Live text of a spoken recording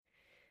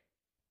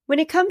When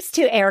it comes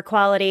to air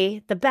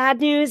quality, the bad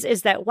news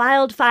is that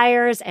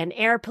wildfires and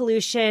air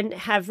pollution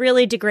have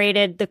really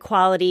degraded the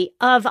quality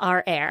of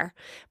our air.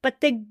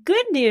 But the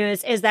good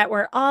news is that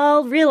we're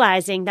all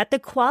realizing that the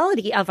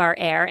quality of our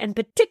air, and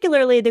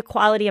particularly the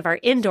quality of our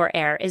indoor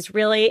air, is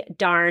really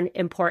darn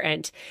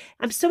important.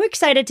 I'm so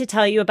excited to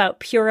tell you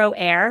about Puro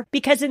Air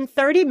because in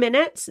 30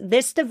 minutes,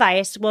 this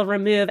device will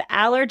remove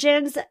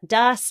allergens,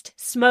 dust,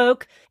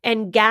 smoke,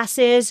 and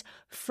gases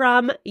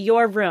from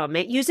your room.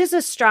 It uses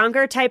a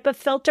stronger type of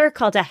filter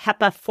called a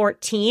HEPA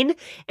 14,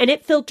 and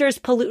it filters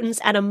pollutants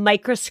at a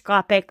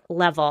microscopic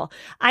level.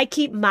 I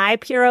keep my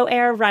Puro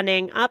Air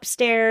running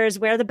upstairs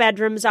where the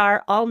bedrooms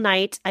are all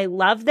night. I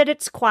love that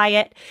it's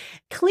quiet.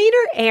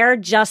 Cleaner air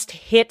just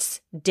hits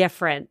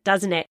different,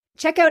 doesn't it?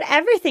 Check out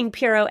everything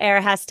Puro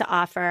Air has to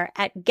offer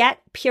at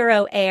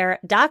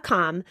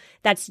getpuroair.com.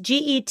 That's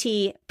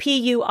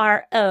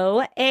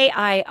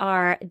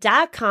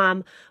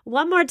GETPUROAIR.com.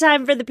 One more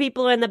time for the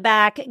people in the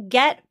back,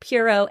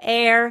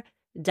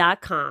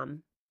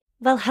 getpuroair.com.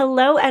 Well,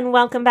 hello and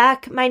welcome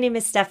back. My name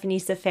is Stephanie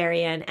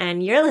Safarian,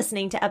 and you're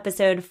listening to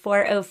episode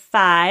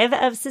 405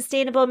 of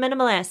Sustainable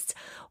Minimalists.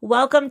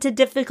 Welcome to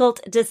Difficult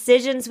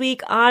Decisions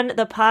Week on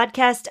the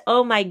podcast.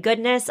 Oh my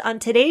goodness. On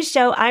today's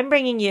show, I'm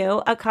bringing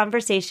you a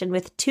conversation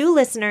with two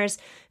listeners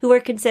who are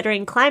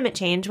considering climate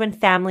change when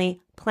family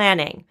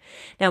planning.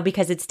 Now,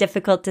 because it's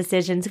Difficult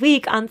Decisions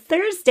Week, on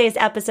Thursday's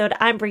episode,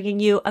 I'm bringing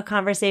you a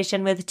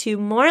conversation with two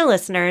more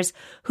listeners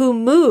who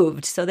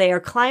moved. So they are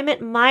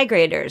climate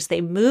migrators.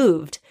 They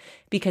moved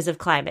because of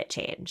climate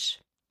change.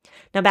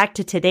 Now back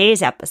to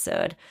today's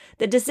episode.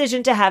 The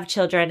decision to have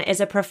children is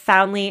a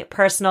profoundly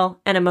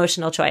personal and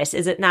emotional choice,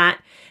 is it not?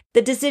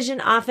 The decision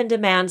often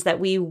demands that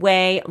we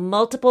weigh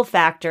multiple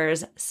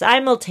factors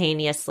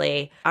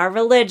simultaneously. Our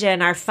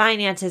religion, our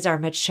finances, our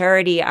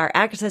maturity, our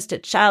access to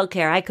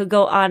childcare. I could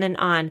go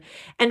on.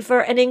 And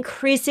for an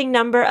increasing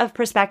number of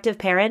prospective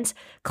parents,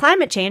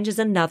 climate change is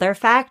another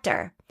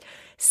factor.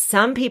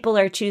 Some people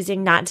are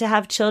choosing not to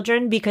have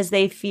children because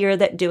they fear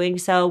that doing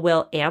so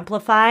will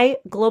amplify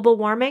global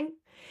warming.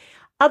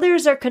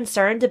 Others are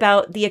concerned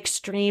about the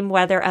extreme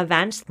weather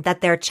events that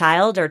their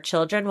child or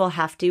children will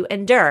have to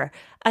endure,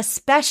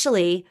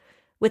 especially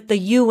with the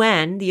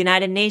UN, the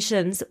United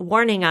Nations,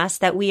 warning us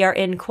that we are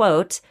in,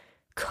 quote,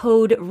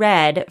 code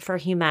red for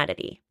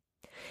humanity.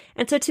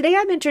 And so today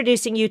I'm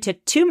introducing you to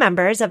two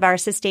members of our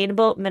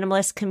Sustainable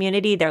Minimalist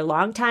community. They're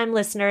longtime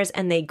listeners,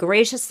 and they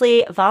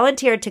graciously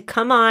volunteered to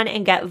come on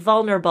and get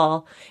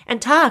vulnerable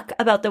and talk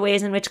about the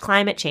ways in which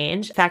climate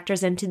change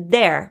factors into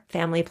their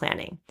family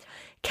planning.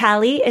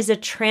 Callie is a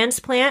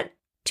transplant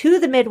to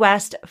the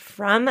Midwest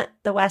from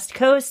the West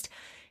Coast.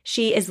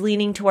 She is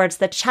leaning towards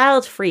the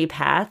child-free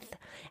path.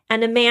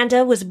 And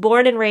Amanda was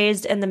born and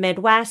raised in the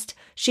Midwest.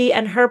 She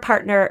and her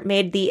partner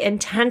made the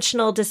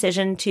intentional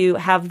decision to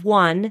have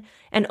one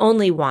and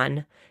only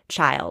one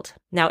child.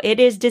 Now, it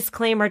is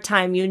disclaimer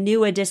time. You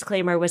knew a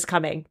disclaimer was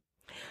coming.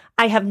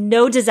 I have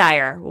no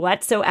desire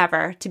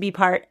whatsoever to be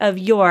part of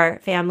your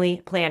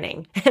family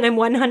planning. And I'm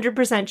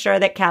 100% sure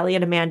that Callie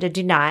and Amanda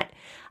do not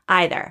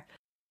either.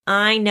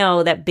 I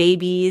know that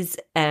babies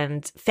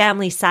and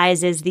family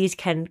sizes, these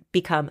can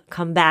become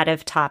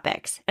combative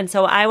topics. And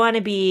so I want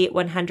to be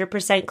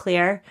 100%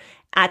 clear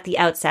at the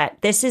outset.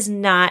 This is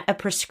not a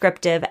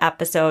prescriptive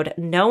episode.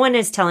 No one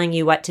is telling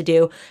you what to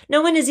do.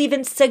 No one is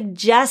even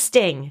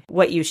suggesting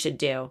what you should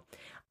do.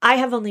 I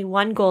have only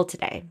one goal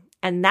today,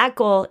 and that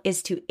goal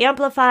is to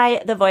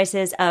amplify the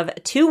voices of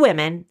two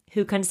women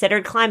who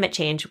considered climate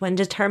change when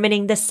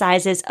determining the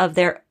sizes of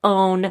their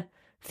own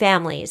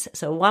families.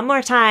 So one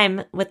more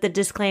time with the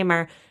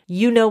disclaimer,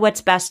 you know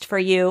what's best for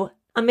you.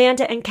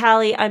 Amanda and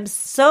Callie, I'm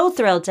so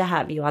thrilled to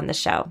have you on the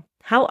show.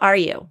 How are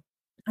you?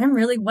 I'm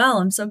really well.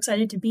 I'm so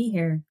excited to be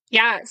here.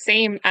 Yeah,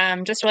 same.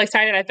 Just really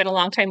excited. I've been a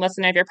long time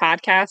listener of your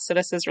podcast, so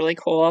this is really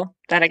cool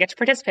that I get to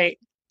participate.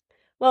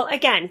 Well,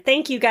 again,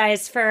 thank you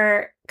guys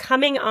for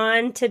coming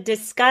on to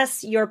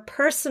discuss your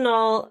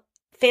personal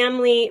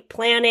family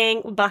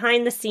planning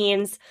behind the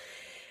scenes.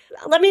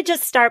 Let me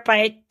just start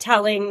by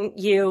telling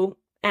you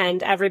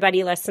and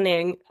everybody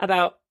listening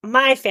about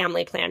my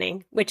family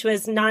planning, which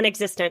was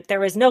non-existent. There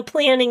was no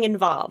planning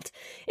involved.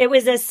 It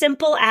was as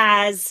simple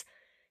as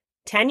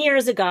 10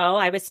 years ago,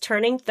 I was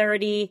turning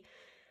 30.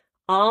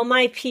 All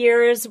my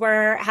peers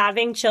were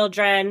having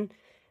children.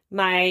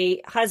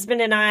 My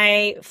husband and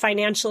I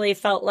financially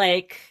felt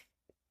like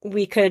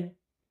we could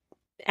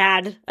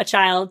add a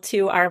child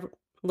to our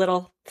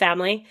little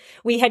family.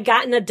 We had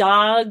gotten a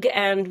dog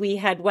and we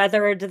had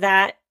weathered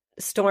that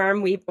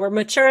storm. We were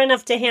mature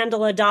enough to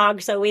handle a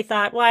dog, so we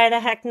thought, why the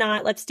heck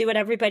not? Let's do what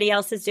everybody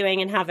else is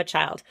doing and have a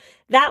child.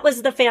 That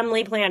was the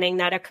family planning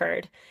that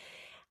occurred.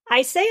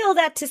 I say all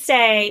that to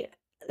say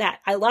that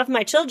I love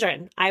my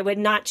children. I would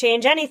not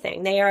change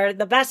anything. They are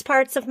the best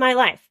parts of my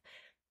life.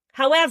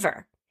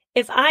 However,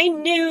 if I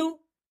knew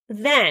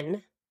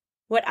then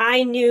what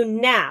I knew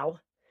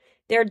now,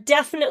 there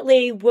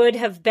definitely would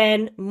have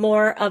been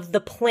more of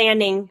the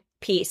planning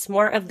piece,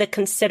 more of the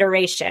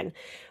consideration.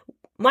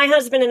 My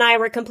husband and I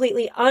were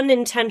completely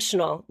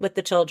unintentional with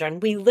the children.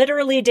 We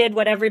literally did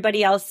what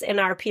everybody else in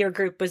our peer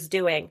group was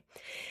doing.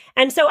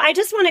 And so I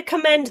just want to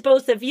commend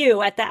both of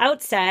you at the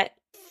outset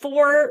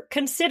for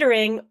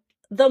considering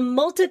the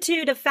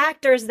multitude of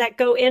factors that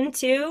go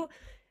into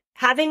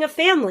having a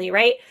family,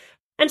 right?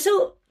 And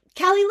so,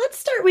 Callie, let's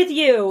start with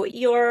you.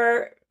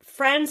 Your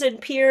friends and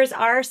peers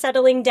are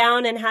settling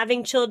down and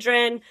having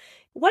children.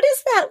 What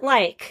is that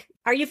like?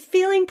 Are you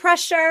feeling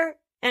pressure?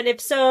 And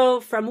if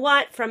so, from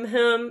what, from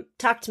whom?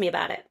 Talk to me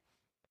about it.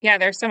 Yeah,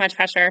 there's so much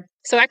pressure.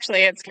 So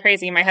actually, it's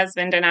crazy. My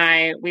husband and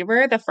I, we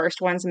were the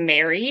first ones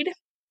married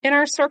in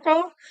our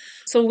circle.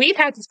 So we've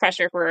had this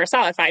pressure for a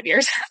solid 5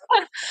 years.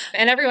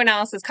 And everyone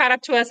else has caught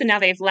up to us, and now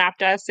they've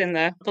lapped us in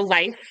the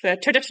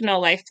traditional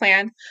life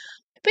plan.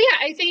 But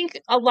yeah, I think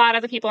a lot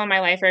of the people in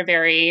my life are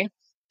very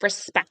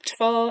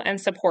respectful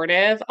and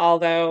supportive,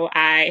 although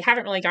I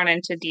haven't really gone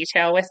into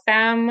detail with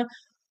them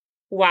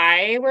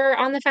why we're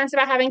on the fence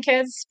about having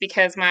kids,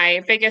 because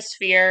my biggest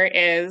fear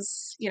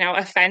is,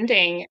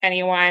 offending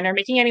anyone or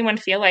making anyone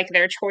feel like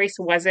their choice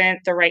wasn't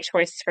the right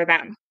choice for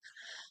them.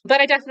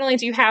 But I definitely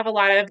do have a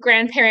lot of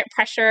grandparent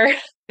pressure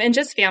and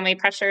just family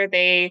pressure.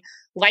 They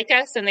like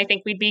us and they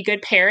think we'd be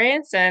good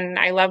parents, and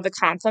I love the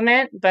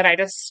compliment, but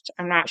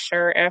I'm not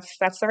sure if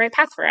that's the right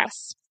path for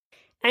us.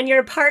 And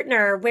your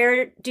partner,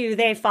 where do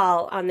they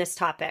fall on this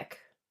topic?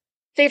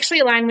 They actually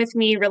align with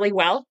me really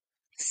well.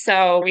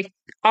 So we've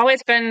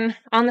always been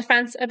on the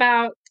fence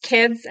about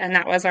kids, and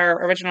that was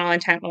our original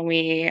intent when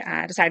we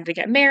decided to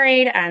get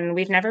married, and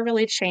we've never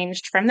really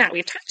changed from that.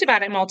 We've talked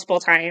about it multiple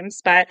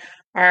times, but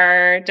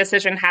our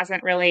decision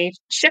hasn't really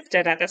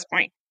shifted at this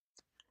point.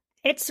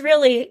 It's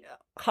really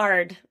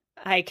hard,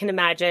 I can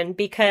imagine,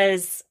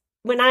 because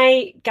when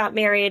I got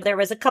married, there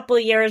was a couple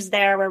of years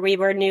there where we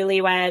were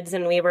newlyweds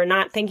and we were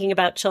not thinking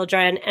about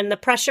children, and the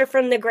pressure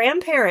from the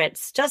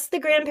grandparents, just the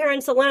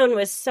grandparents alone,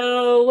 was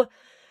so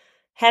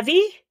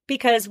heavy,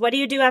 because what do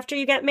you do after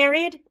you get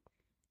married?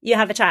 You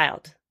have a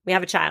child. We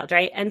have a child,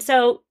 right? And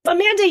so,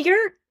 Amanda,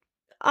 you're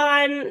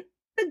on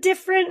a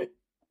different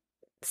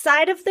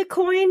side of the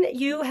coin.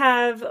 You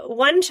have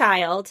one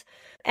child,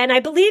 and I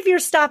believe you're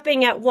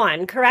stopping at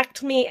one.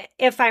 Correct me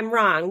if I'm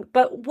wrong,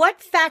 but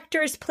what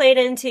factors played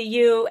into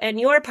you and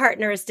your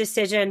partner's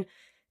decision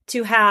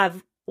to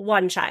have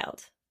one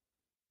child?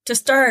 To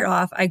start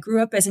off, I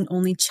grew up as an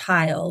only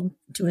child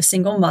to a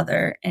single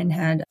mother and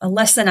had a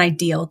less than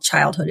ideal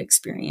childhood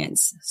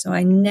experience. So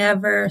I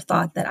never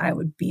thought that I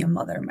would be a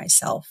mother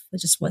myself. It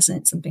just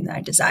wasn't something that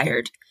I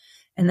desired.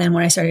 And then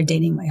when I started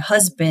dating my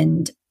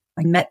husband,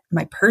 I met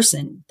my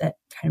person that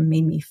kind of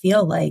made me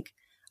feel like,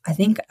 I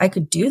think I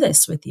could do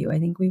this with you. I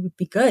think we would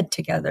be good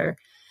together.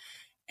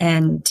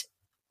 And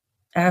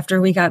after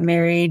we got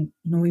married,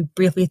 we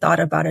briefly thought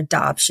about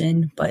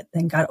adoption, but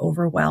then got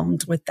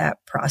overwhelmed with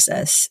that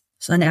process.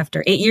 So then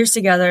after 8 years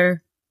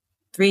together,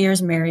 3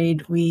 years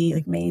married,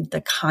 we made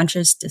the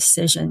conscious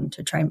decision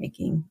to try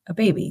making a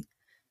baby.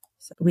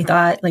 So we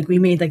thought we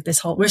made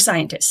we're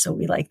scientists. So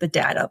we like the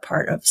data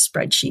part of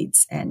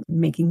spreadsheets and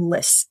making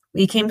lists.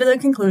 We came to the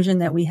conclusion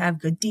that we have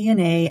good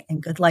DNA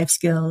and good life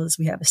skills.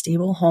 We have a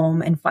stable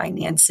home and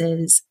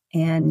finances,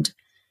 and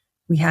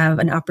we have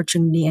an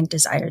opportunity and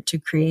desire to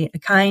create a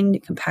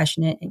kind,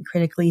 compassionate, and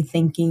critically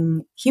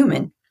thinking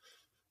human.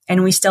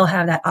 And we still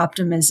have that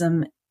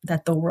optimism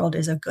that the world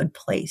is a good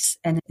place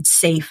and it's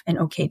safe and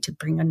okay to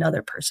bring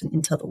another person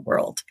into the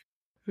world.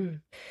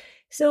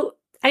 So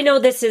I know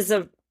this is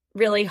a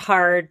really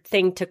hard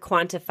thing to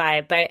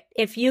quantify, but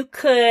if you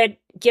could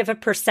give a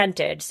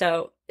percentage,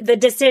 so the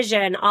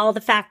decision, all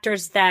the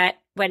factors that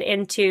went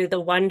into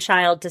the one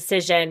child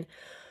decision,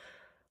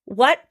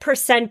 what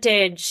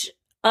percentage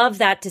of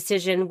that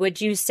decision would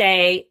you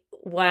say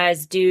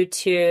was due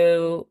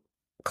to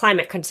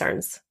climate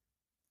concerns?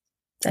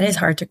 That is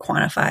hard to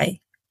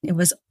quantify. It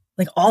was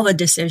all the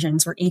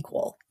decisions were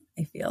equal,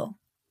 I feel.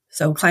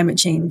 So climate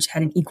change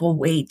had an equal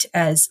weight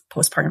as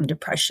postpartum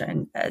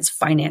depression, as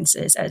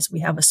finances, as we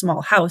have a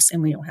small house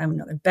and we don't have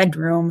another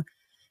bedroom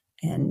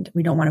and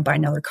we don't want to buy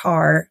another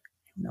car.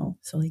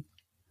 So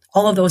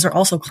all of those are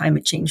also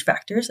climate change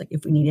factors.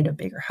 If we needed a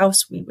bigger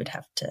house, we would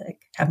have to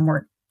have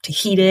more to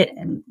heat it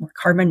and more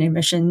carbon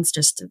emissions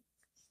just to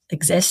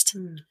exist.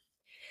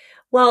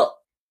 Well,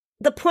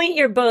 the point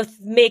you're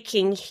both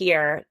making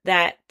here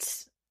that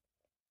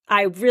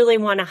I really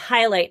want to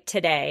highlight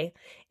today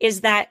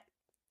is that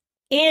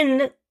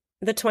in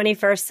the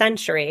 21st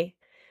century,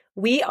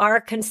 we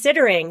are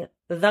considering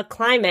the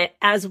climate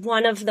as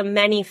one of the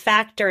many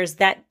factors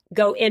that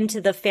go into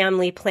the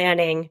family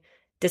planning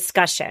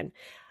discussion.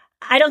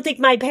 I don't think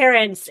my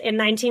parents in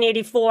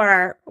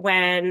 1984,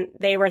 when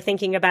they were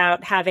thinking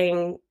about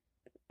having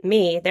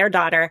me, their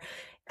daughter,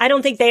 I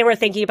don't think they were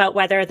thinking about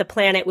whether the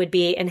planet would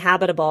be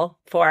inhabitable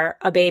for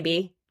a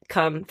baby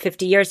come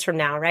 50 years from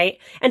now, right?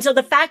 And so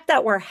the fact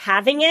that we're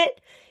having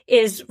it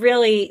is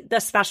really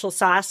the special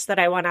sauce that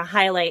I want to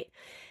highlight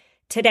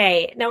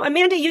today. Now,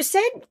 Amanda, you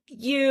said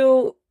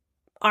you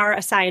are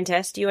a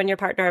scientist. You and your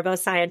partner are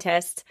both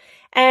scientists.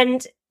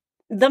 And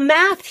the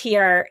math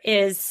here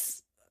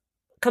is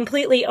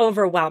completely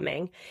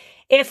overwhelming.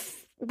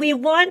 If we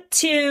want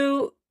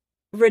to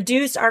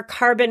reduce our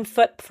carbon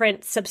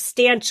footprint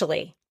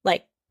substantially,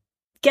 like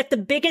get the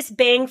biggest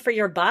bang for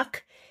your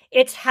buck.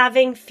 It's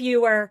having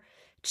fewer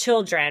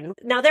children.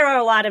 Now, there are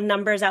a lot of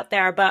numbers out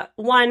there, but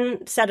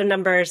one set of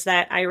numbers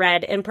that I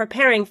read in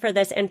preparing for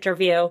this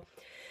interview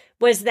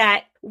was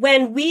that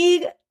when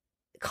we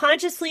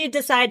consciously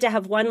decide to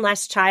have one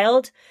less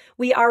child,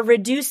 we are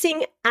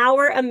reducing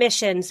our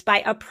emissions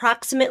by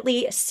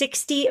approximately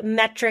 60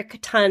 metric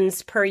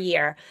tons per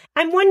year.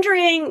 I'm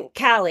wondering,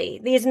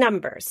 Callie, these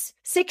numbers,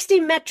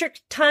 60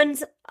 metric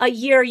tons a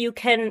year you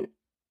can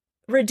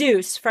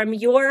reduce from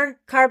your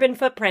carbon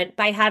footprint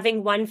by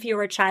having one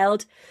fewer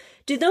child.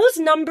 Do those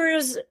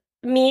numbers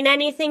mean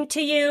anything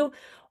to you,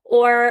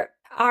 or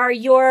are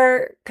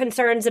your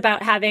concerns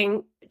about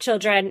having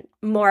children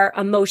more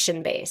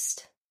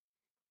emotion-based?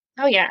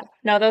 Oh, yeah.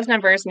 No, those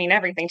numbers mean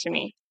everything to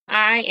me.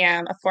 I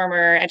am a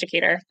former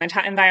educator. I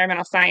taught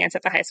environmental science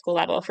at the high school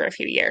level for a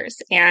few years.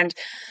 And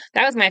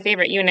that was my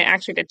favorite unit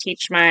actually to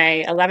teach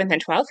my 11th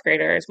and 12th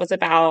graders, was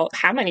about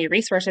how many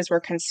resources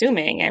we're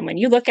consuming. And when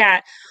you look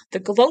at the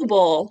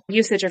global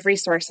usage of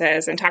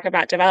resources and talk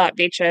about developed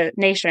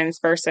nations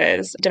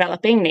versus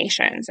developing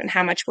nations and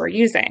how much we're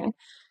using,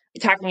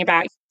 talking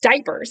about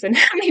diapers and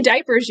how many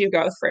diapers you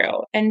go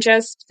through, and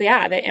just,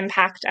 the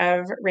impact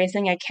of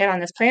raising a kid on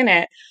this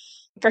planet.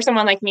 For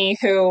someone like me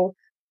who,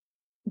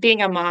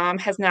 being a mom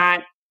has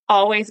not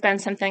always been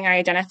something I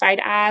identified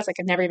as, like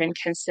I've never even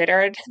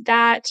considered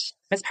that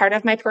as part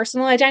of my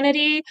personal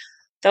identity,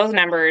 those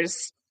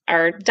numbers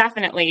are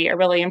definitely a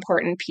really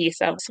important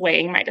piece of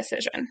swaying my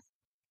decision.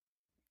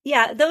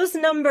 Yeah, those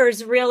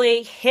numbers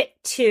really hit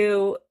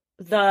to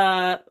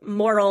the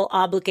moral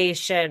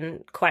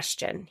obligation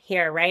question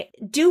here, right?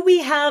 Do we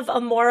have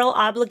a moral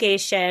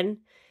obligation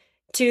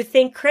to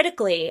think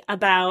critically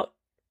about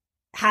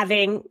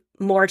having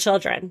more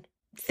children,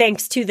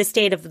 thanks to the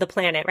state of the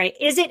planet, right?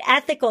 Is it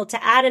ethical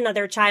to add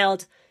another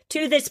child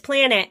to this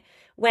planet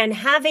when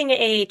having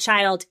a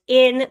child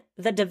in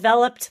the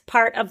developed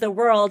part of the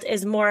world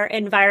is more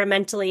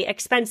environmentally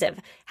expensive?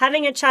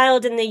 Having a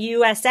child in the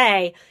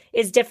USA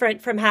is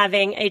different from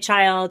having a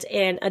child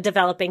in a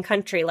developing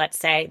country, let's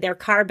say. Their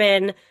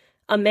carbon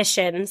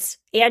emissions,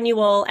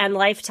 annual and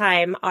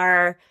lifetime,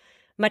 are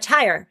much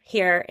higher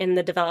here in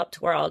the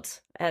developed world.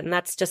 And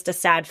that's just a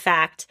sad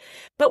fact.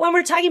 But when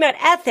we're talking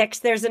about ethics,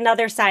 there's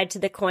another side to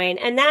the coin.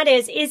 And that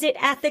is it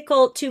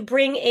ethical to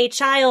bring a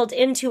child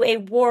into a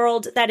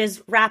world that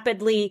is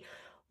rapidly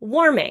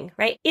warming,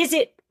 right? Is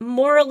it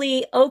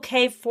morally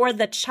okay for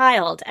the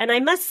child? And I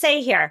must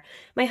say here,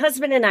 my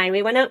husband and I,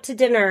 we went out to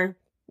dinner,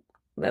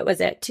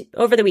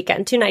 over the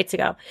weekend, 2 nights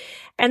ago.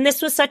 And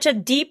this was such a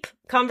deep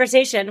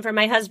conversation for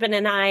my husband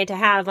and I to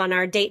have on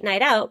our date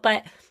night out.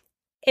 But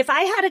if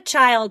I had a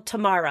child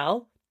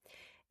tomorrow,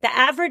 the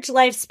average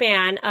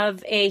lifespan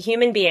of a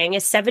human being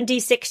is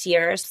 76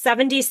 years,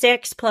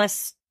 76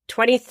 plus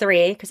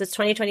 23, because it's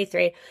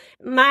 2023.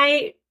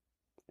 My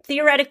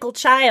theoretical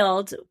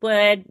child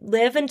would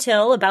live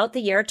until about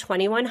the year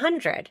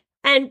 2100.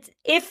 And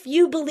if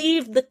you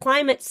believe the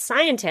climate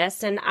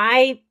scientists, and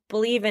I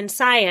believe in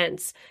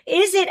science,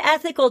 is it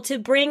ethical to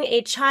bring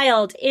a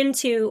child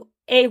into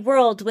a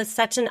world with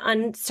such an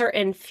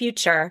uncertain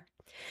future?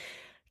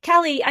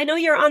 Callie, I know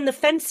you're on the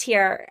fence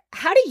here.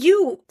 How do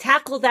you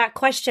tackle that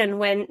question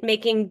when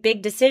making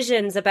big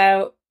decisions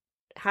about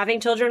having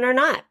children or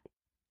not?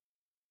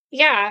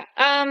 Yeah.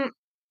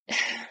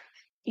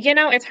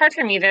 It's hard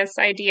for me, this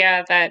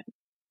idea that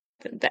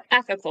the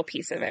ethical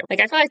piece of it.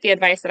 Like, I feel like the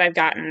advice that I've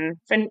gotten,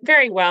 been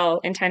very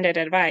well-intended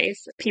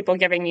advice, people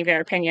giving me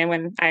their opinion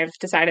when I've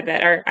decided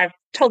that, or I've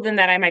told them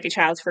that I might be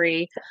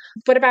child-free.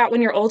 What about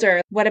when you're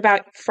older? What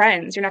about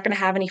friends? You're not going to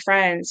have any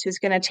friends. Who's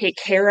going to take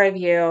care of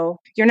you?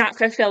 You're not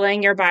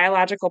fulfilling your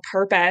biological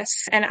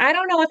purpose. And I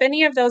don't know if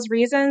any of those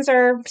reasons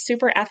are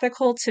super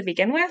ethical to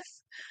begin with.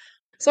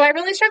 So I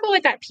really struggle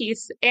with that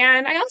piece.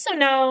 And I also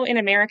know in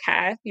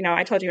America,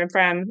 I told you I'm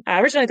from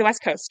originally the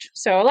West Coast,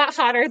 so a lot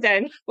hotter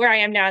than where I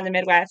am now in the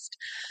Midwest.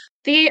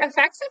 The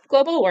effects of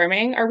global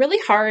warming are really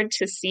hard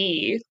to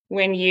see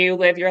when you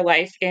live your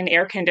life in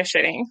air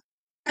conditioning.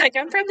 Like,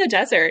 I'm from the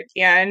desert,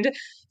 and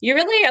you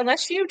really,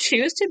 unless you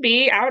choose to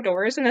be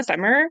outdoors in the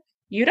summer,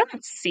 you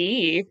don't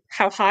see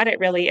how hot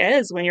it really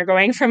is when you're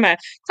going from a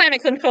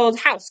climate-controlled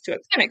house to a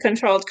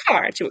climate-controlled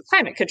car to a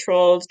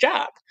climate-controlled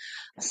job.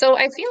 So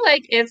I feel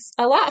like it's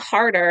a lot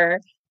harder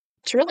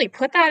to really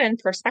put that in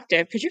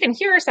perspective, because you can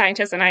hear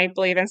scientists, and I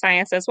believe in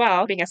science as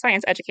well, being a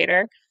science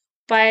educator,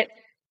 but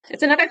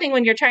it's another thing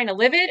when you're trying to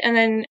live it, and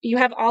then you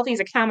have all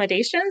these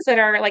accommodations that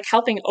are like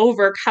helping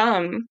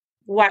overcome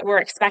what we're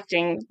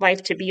expecting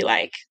life to be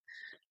like.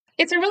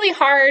 It's a really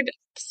hard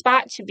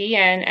spot to be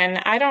in,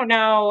 and I don't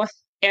know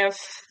if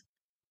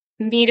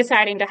me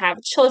deciding to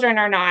have children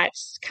or not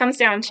comes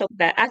down to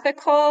the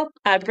ethical,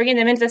 bringing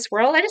them into this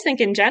world. I just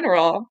think in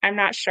general, I'm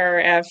not sure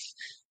if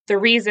the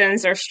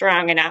reasons are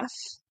strong enough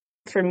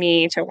for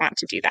me to want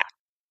to do that.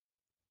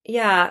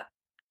 Yeah.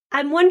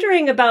 I'm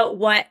wondering about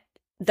what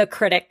the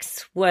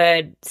critics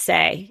would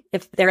say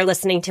if they're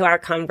listening to our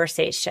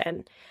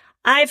conversation.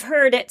 I've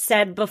heard it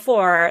said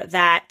before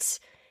that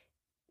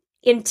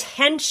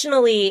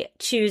intentionally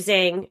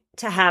choosing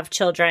to have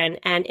children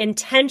and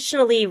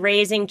intentionally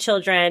raising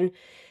children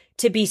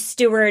to be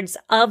stewards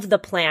of the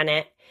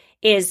planet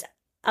is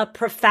a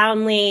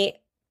profoundly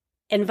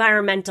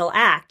environmental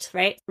act,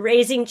 right?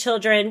 Raising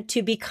children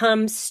to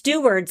become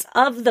stewards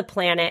of the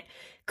planet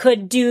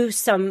could do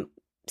some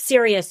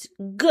serious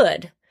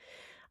good.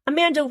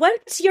 Amanda,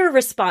 what's your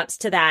response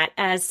to that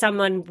as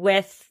someone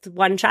with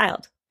one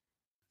child?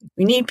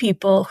 We need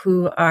people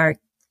who are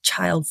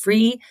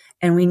child-free,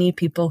 and we need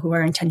people who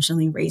are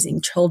intentionally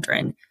raising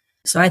children.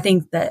 So I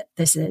think that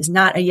this is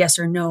not a yes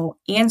or no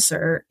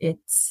answer.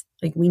 It's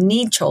like we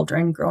need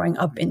children growing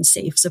up in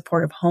safe,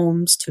 supportive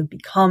homes to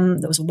become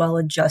those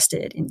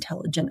well-adjusted,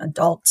 intelligent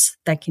adults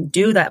that can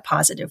do that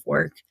positive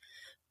work.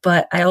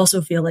 But I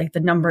also feel like the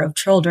number of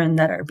children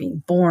that are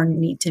being born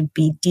need to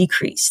be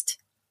decreased.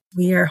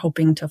 We are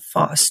hoping to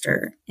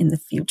foster in the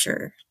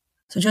future.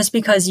 So just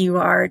because you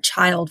are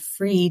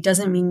child-free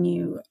doesn't mean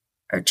you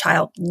are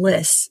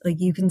childless. Like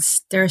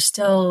there's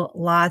still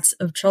lots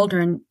of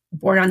children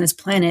born on this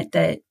planet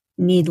that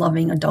need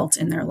loving adults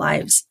in their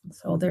lives.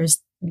 So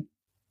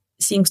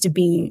seems to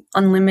be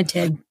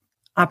unlimited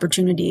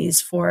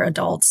opportunities for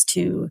adults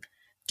to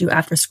do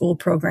after-school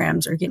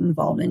programs or get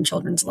involved in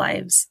children's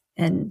lives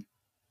and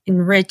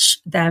enrich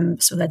them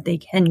so that they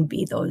can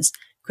be those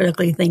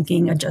critically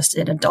thinking,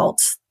 adjusted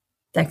adults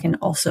that can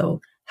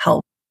also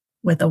help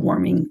with a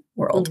warming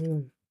world.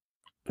 Mm-hmm.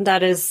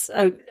 That is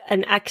an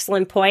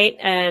excellent point.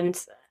 And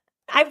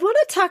I want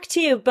to talk to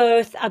you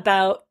both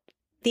about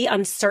the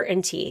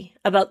uncertainty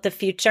about the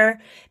future,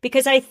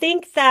 because I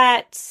think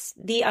that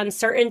the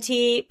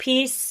uncertainty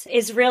piece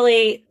is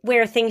really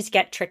where things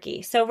get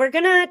tricky. So we're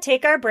going to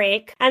take our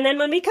break. And then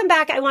when we come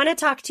back, I want to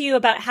talk to you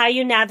about how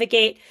you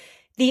navigate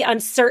the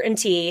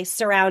uncertainty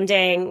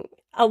surrounding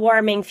a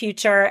warming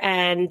future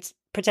and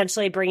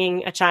potentially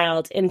bringing a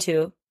child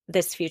into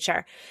this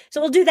future. So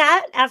we'll do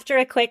that after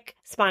a quick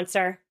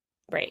sponsor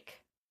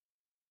break.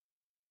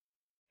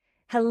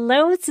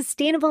 Hello,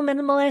 Sustainable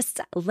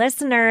Minimalist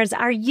listeners.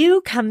 Are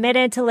you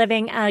committed to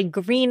living a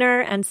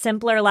greener and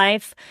simpler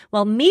life?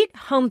 Well, meet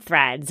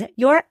HomeThreads,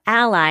 your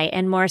ally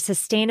in more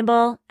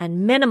sustainable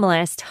and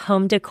minimalist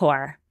home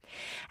decor.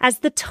 As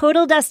the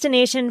total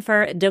destination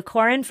for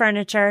decor and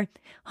furniture,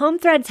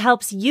 HomeThreads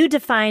helps you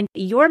define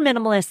your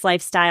minimalist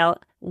lifestyle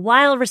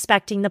while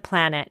respecting the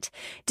planet.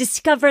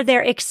 Discover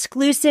their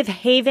exclusive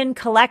Haven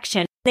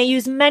collection. They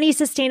use many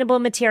sustainable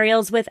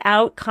materials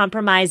without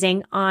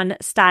compromising on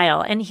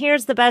style. And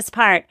here's the best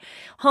part.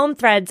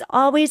 HomeThreads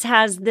always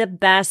has the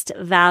best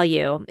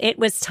value. It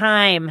was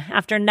time.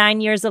 After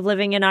 9 years of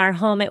living in our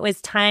home, it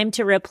was time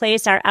to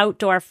replace our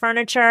outdoor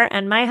furniture.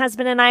 And my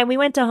husband and I, we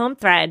went to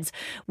HomeThreads.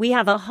 We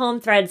have a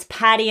HomeThreads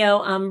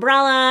patio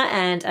umbrella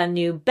and a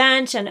new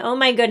bench. And oh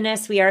my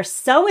goodness, we are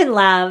so in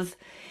love.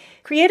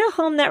 Create a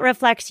home that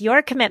reflects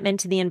your commitment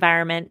to the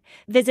environment.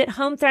 Visit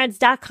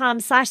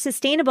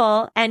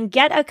homethreads.com/sustainable and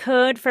get a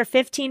code for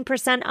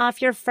 15%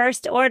 off your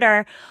first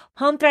order.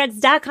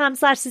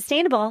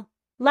 Homethreads.com/sustainable.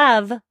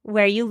 Love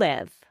where you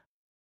live.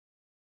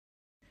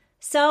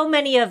 So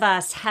many of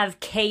us have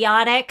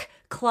chaotic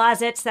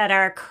closets that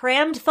are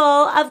crammed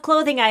full of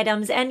clothing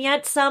items, and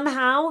yet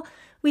somehow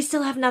we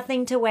still have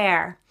nothing to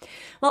wear.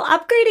 Well,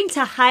 upgrading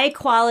to high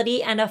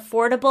quality and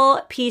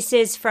affordable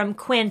pieces from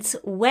Quince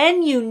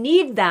when you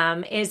need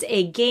them is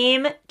a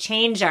game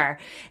changer.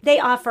 They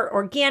offer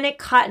organic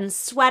cotton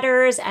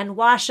sweaters and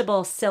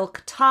washable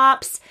silk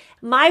tops.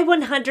 My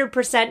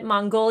 100%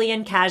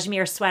 Mongolian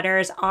cashmere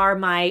sweaters are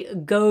my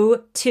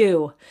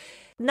go-to.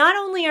 Not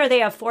only are they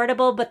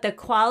affordable, but the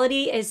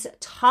quality is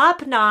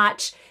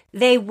top-notch.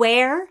 They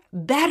wear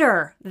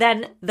better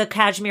than the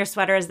cashmere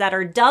sweaters that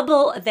are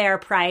double their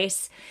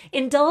price.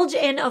 Indulge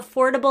in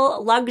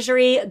affordable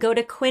luxury. Go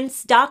to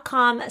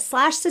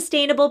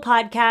quince.com/sustainable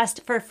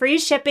podcast for free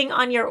shipping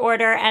on your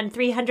order and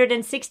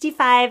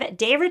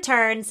 365-day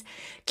returns.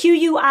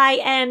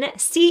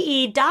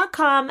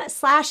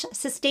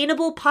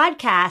 QUINCE.com/sustainable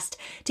podcast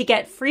to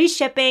get free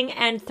shipping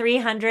and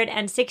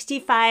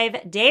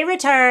 365-day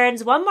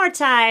returns. One more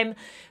time,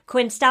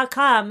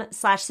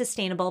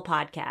 quince.com/sustainable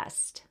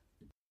podcast.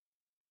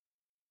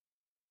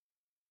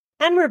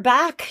 And we're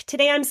back.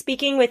 Today I'm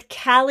speaking with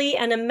Callie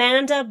and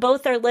Amanda.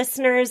 Both are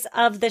listeners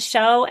of the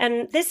show.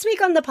 And this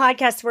week on the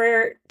podcast,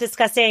 we're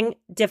discussing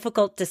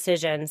difficult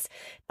decisions.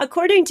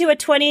 According to a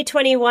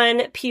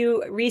 2021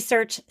 Pew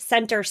Research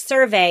Center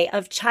survey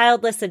of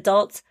childless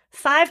adults,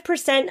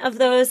 5% of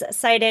those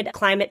cited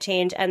climate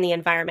change and the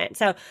environment.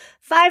 So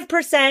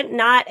 5%,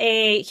 not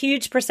a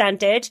huge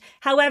percentage,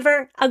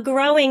 however, a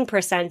growing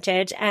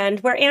percentage. And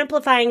we're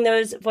amplifying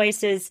those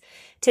voices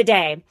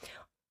today.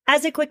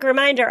 As a quick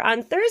reminder,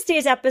 on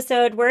Thursday's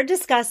episode, we're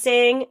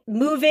discussing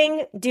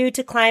moving due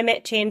to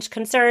climate change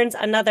concerns,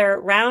 another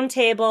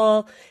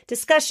roundtable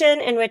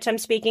discussion in which I'm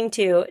speaking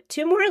to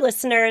two more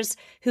listeners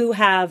who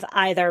have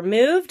either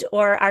moved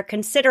or are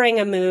considering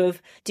a move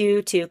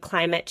due to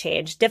climate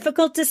change.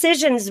 Difficult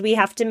decisions we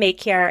have to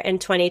make here in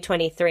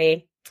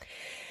 2023.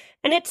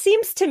 And it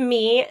seems to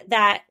me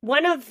that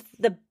one of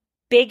the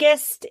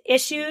biggest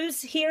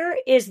issues here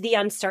is the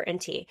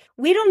uncertainty.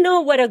 We don't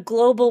know what a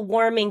global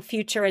warming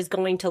future is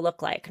going to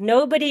look like.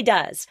 Nobody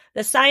does.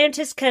 The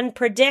scientists can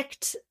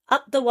predict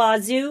up the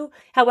wazoo.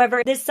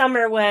 However, this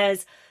summer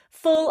was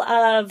full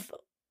of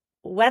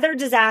weather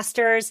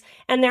disasters,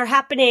 and they're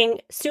happening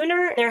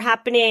sooner, they're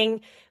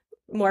happening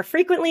more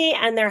frequently,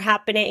 and they're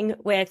happening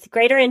with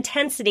greater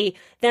intensity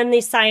than the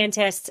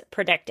scientists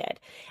predicted.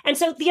 And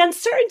so the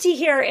uncertainty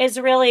here is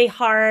really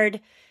hard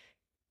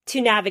to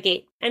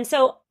navigate. And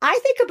so I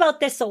think about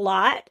this a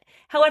lot.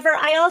 However,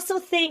 I also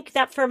think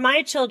that for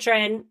my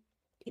children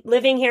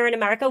living here in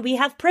America, we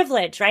have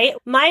privilege, right?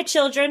 My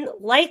children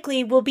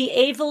likely will be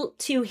able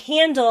to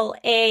handle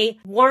a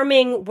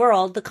warming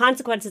world, the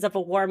consequences of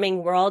a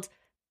warming world,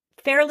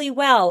 fairly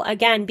well,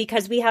 again,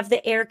 because we have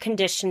the air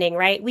conditioning,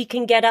 right? We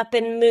can get up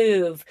and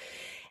move.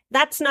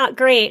 That's not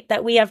great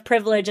that we have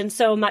privilege and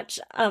so much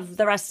of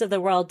the rest of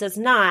the world does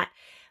not.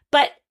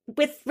 But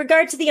with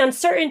regard to the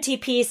uncertainty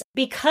piece,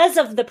 because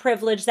of the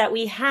privilege that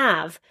we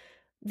have,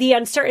 the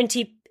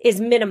uncertainty is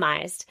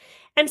minimized.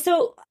 And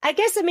so I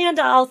guess,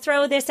 Amanda, I'll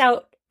throw this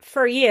out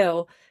for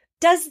you.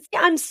 Does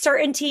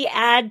uncertainty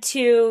add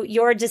to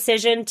your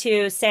decision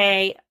to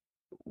say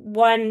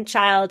one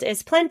child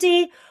is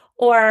plenty,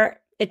 or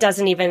it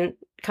doesn't even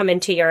come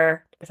into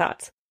your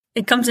thoughts?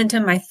 It comes into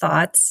my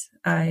thoughts.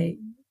 I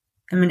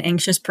am an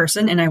anxious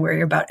person and I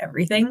worry about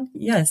everything.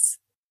 Yes.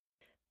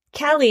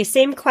 Callie,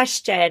 same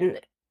question.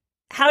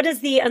 How does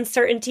the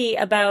uncertainty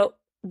about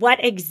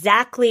what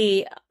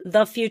exactly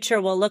the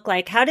future will look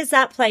like, how does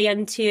that play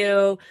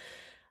into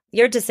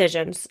your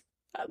decisions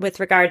with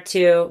regard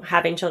to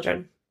having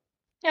children?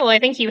 Yeah, well, I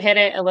think you hit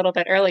it a little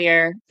bit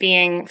earlier.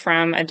 Being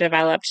from a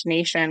developed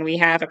nation, we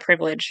have a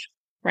privilege,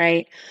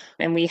 right?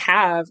 And we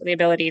have the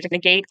ability to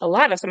negate a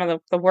lot of some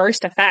of the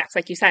worst effects.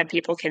 Like you said,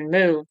 people can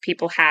move,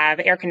 people have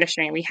air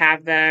conditioning, we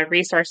have the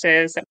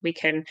resources that we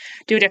can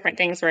do different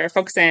things where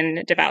folks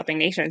in developing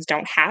nations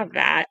don't have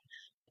that.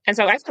 And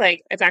so I feel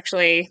like it's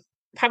actually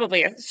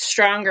probably a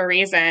stronger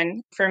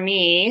reason for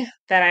me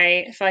that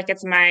I feel like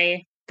it's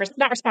my,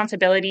 not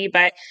responsibility,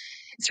 but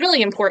it's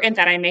really important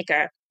that I make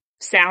a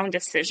sound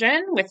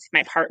decision with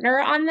my partner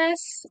on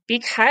this,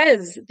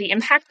 because the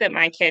impact that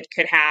my kid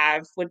could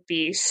have would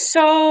be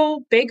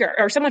so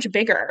much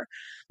bigger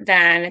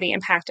than the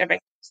impact of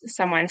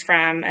someone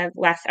from a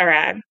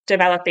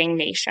developing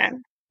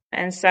nation.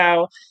 And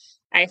so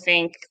I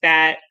think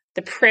that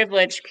the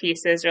privilege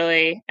piece is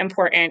really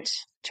important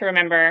to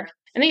remember.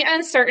 And the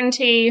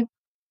uncertainty,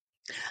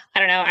 I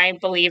don't know, I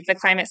believe the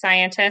climate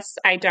scientists.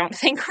 I don't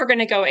think we're going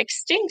to go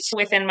extinct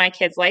within my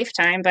kid's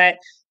lifetime, but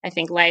I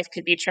think life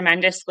could be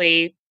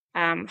tremendously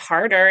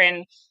harder.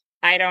 And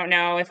I don't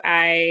know if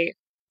I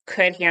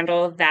could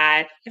handle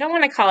that. I don't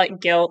want to call it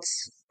guilt,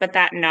 but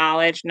that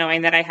knowledge,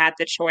 knowing that I had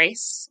the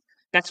choice,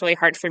 that's really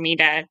hard for me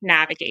to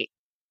navigate.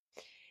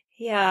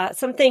 Yeah,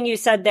 something you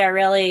said there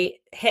really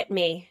hit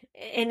me.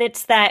 And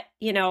it's that,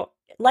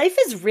 life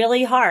is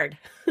really hard.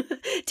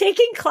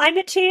 Taking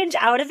climate change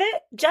out of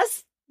it,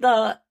 just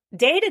the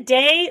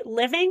day-to-day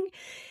living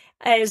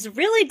is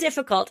really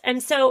difficult.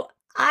 And so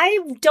I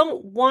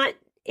don't want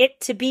it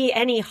to be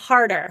any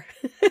harder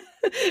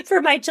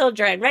for my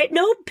children, right?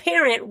 No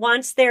parent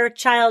wants their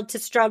child to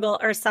struggle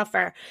or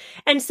suffer.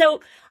 And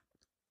so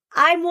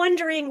I'm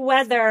wondering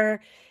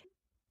whether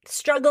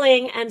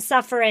struggling and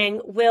suffering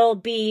will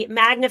be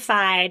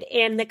magnified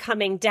in the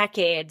coming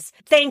decades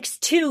thanks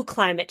to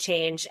climate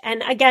change.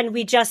 And again,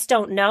 we just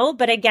don't know.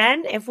 But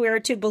again, if we're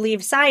to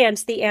believe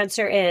science, the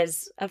answer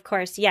is, of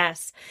course,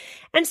 yes.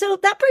 And so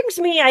that brings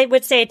me, I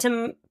would say,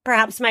 to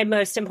perhaps my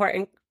most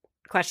important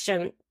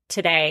question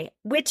today,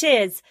 which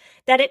is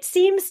that it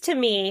seems to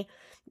me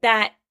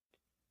that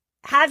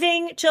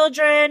having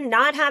children,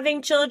 not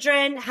having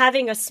children,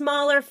 having a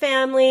smaller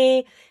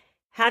family,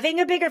 having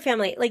a bigger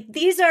family, like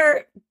these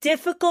are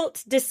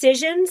difficult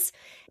decisions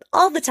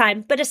all the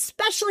time, but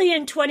especially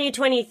in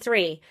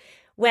 2023,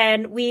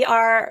 when we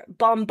are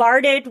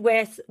bombarded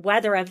with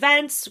weather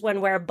events, when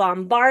we're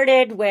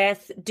bombarded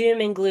with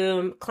doom and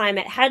gloom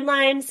climate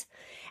headlines.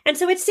 And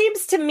so it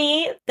seems to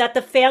me that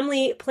the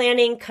family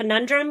planning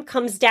conundrum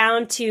comes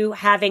down to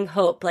having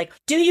hope. Like,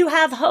 do you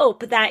have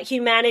hope that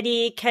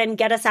humanity can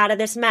get us out of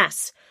this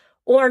mess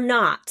or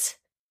not?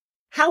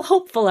 How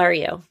hopeful are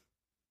you?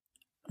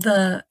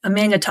 The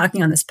Amanda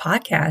talking on this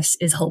podcast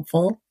is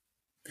hopeful,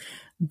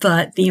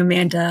 but the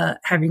Amanda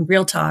having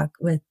real talk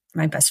with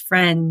my best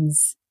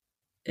friends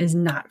is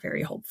not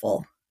very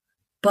hopeful.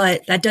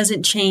 But that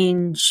doesn't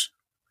change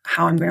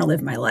how I'm going to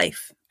live my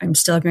life. I'm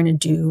still going to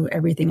do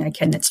everything I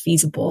can that's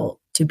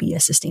feasible to be a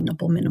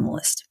sustainable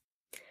minimalist.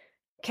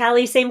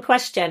 Callie, same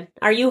question.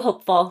 Are you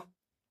hopeful?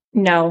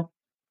 No.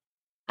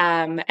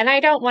 And I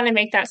don't want to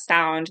make that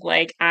sound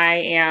like I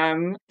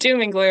am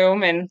doom and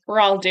gloom and we're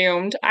all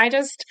doomed.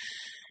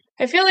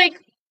 I feel like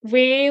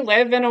we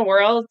live in a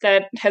world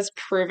that has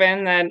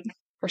proven that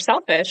we're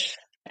selfish.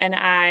 And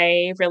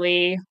I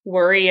really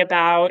worry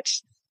about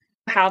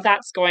how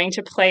that's going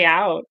to play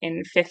out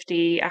in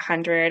 50,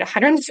 100,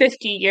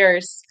 150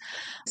 years.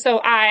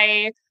 So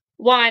I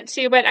want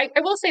to, but I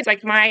will say,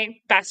 like, my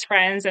best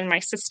friends and my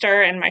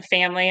sister and my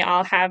family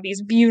all have these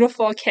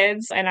beautiful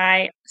kids, and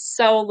I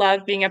so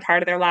love being a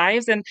part of their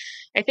lives. And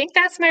I think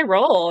that's my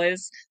role.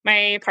 Is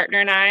my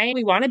partner and I,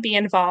 we want to be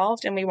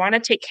involved, and we want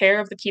to take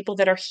care of the people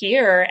that are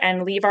here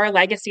and leave our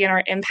legacy and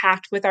our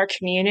impact with our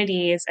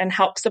communities and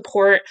help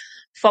support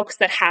folks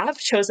that have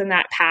chosen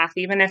that path,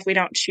 even if we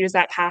don't choose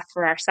that path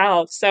for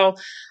ourselves. So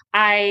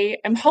I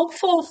am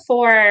hopeful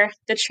for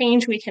the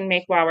change we can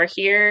make while we're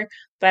here,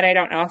 but I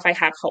don't know if I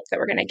have hope that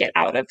we're going to get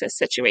out of this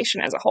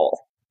situation as a whole.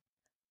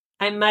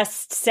 I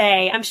must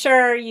say, I'm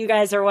sure you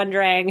guys are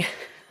wondering,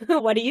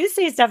 what do you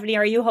say, Stephanie?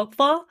 Are you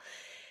hopeful?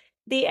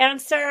 The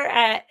answer,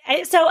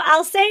 so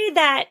I'll say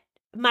that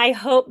my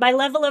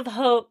level of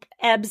hope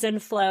ebbs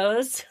and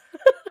flows,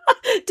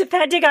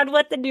 depending on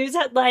what the news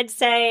headlines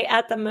say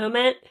at the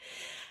moment.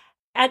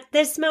 At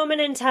this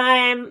moment in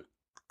time,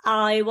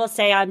 I will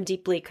say I'm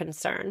deeply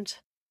concerned.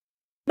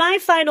 My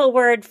final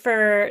word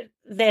for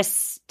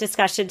this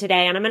discussion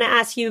today, and I'm going to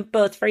ask you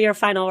both for your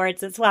final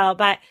words as well,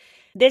 but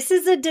this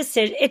is a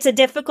decision. It's a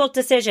difficult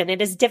decision.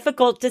 It is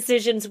Difficult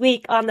Decisions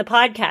Week on the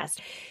podcast.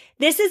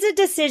 This is a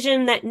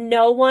decision that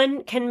no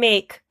one can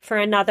make for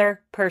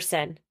another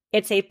person.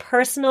 It's a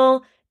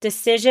personal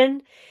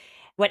decision.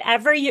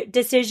 Whatever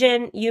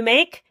decision you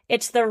make,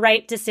 it's the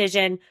right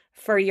decision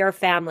for your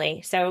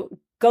family. So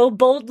go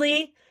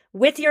boldly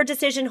with your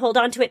decision, hold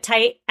on to it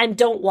tight, and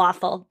don't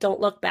waffle.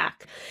 Don't look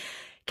back.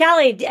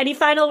 Callie, any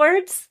final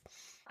words?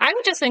 I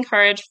would just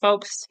encourage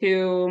folks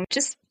to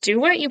just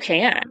do what you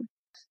can.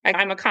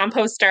 I'm a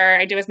composter.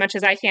 I do as much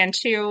as I can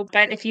too.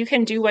 But if you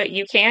can do what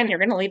you can, you're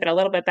going to leave it a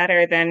little bit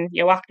better than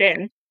you walked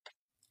in.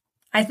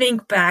 I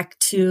think back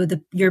to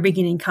your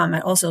beginning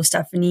comment also,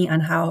 Stephanie,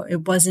 on how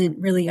it wasn't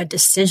really a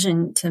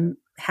decision to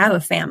have a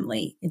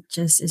family. It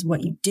just is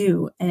what you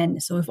do.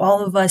 And so if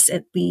all of us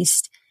at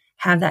least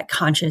have that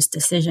conscious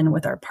decision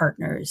with our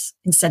partners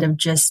instead of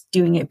just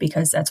doing it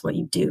because that's what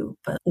you do,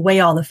 but weigh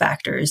all the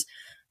factors,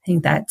 I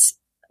think that's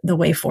the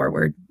way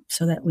forward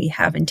so that we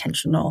have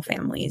intentional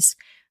families.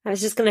 I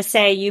was just going to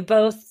say, you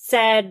both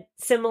said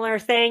similar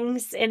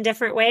things in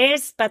different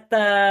ways, but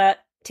the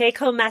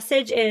take-home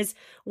message is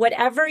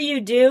whatever you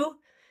do,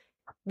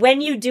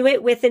 when you do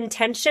it with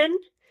intention,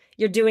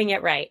 you're doing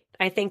it right.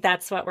 I think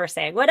that's what we're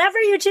saying. Whatever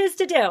you choose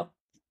to do,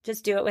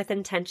 just do it with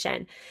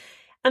intention.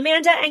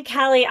 Amanda and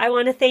Callie, I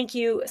want to thank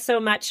you so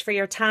much for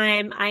your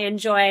time. I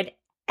enjoyed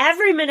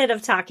every minute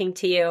of talking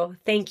to you.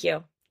 Thank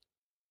you.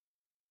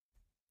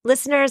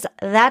 Listeners,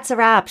 that's a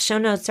wrap. Show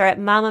notes are at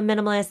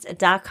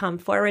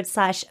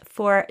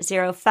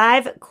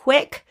mamaminimalist.com/405.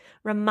 Quick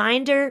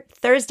reminder,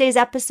 Thursday's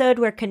episode,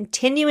 we're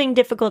continuing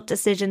Difficult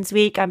Decisions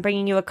Week. I'm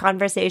bringing you a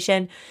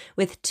conversation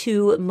with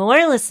 2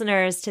 more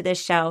listeners to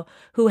this show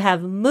who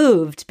have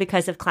moved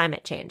because of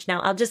climate change. Now,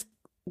 I'll just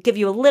give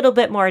you a little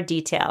bit more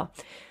detail.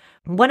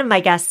 One of my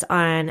guests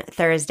on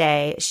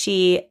Thursday,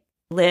 she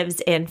lives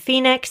in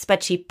Phoenix,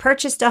 but she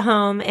purchased a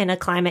home in a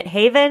climate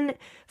haven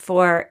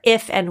for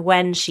if and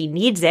when she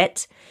needs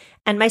it.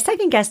 And my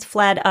second guest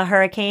fled a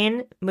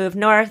hurricane, moved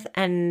north,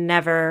 and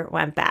never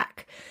went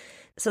back.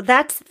 So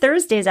that's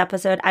Thursday's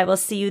episode. I will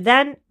see you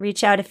then.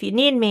 Reach out if you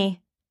need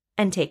me,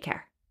 and take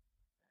care.